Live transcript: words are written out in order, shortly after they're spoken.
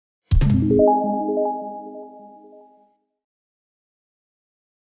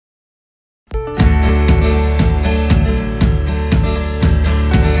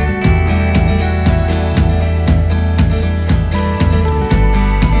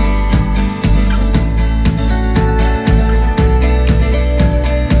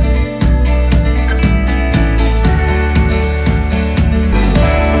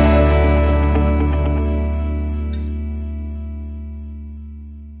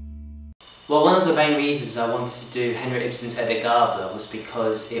Well, one of the main reasons I wanted to do Henrik Ibsen's Hedda Gabler was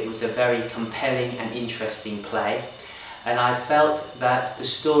because it was a very compelling and interesting play, and I felt that the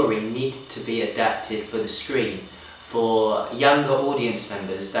story needed to be adapted for the screen for younger audience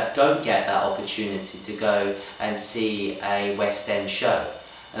members that don't get that opportunity to go and see a West End show.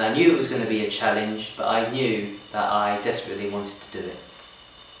 And I knew it was going to be a challenge, but I knew that I desperately wanted to do it.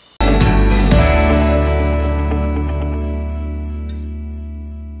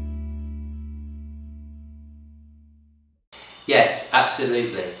 Yes,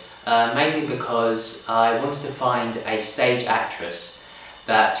 absolutely. Mainly because I wanted to find a stage actress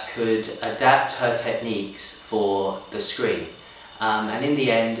that could adapt her techniques for the screen. And in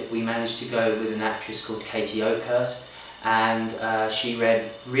the end, we managed to go with an actress called Katie Oakhurst, and she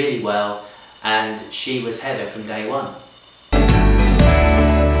read really well, and she was Hedda from day one.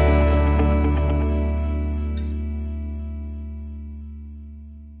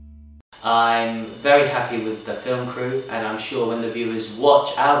 I'm very happy with the film crew, and I'm sure when the viewers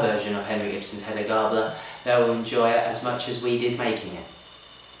watch our version of Henrik Ibsen's Hedda Gabler, they will enjoy it as much as we did making it.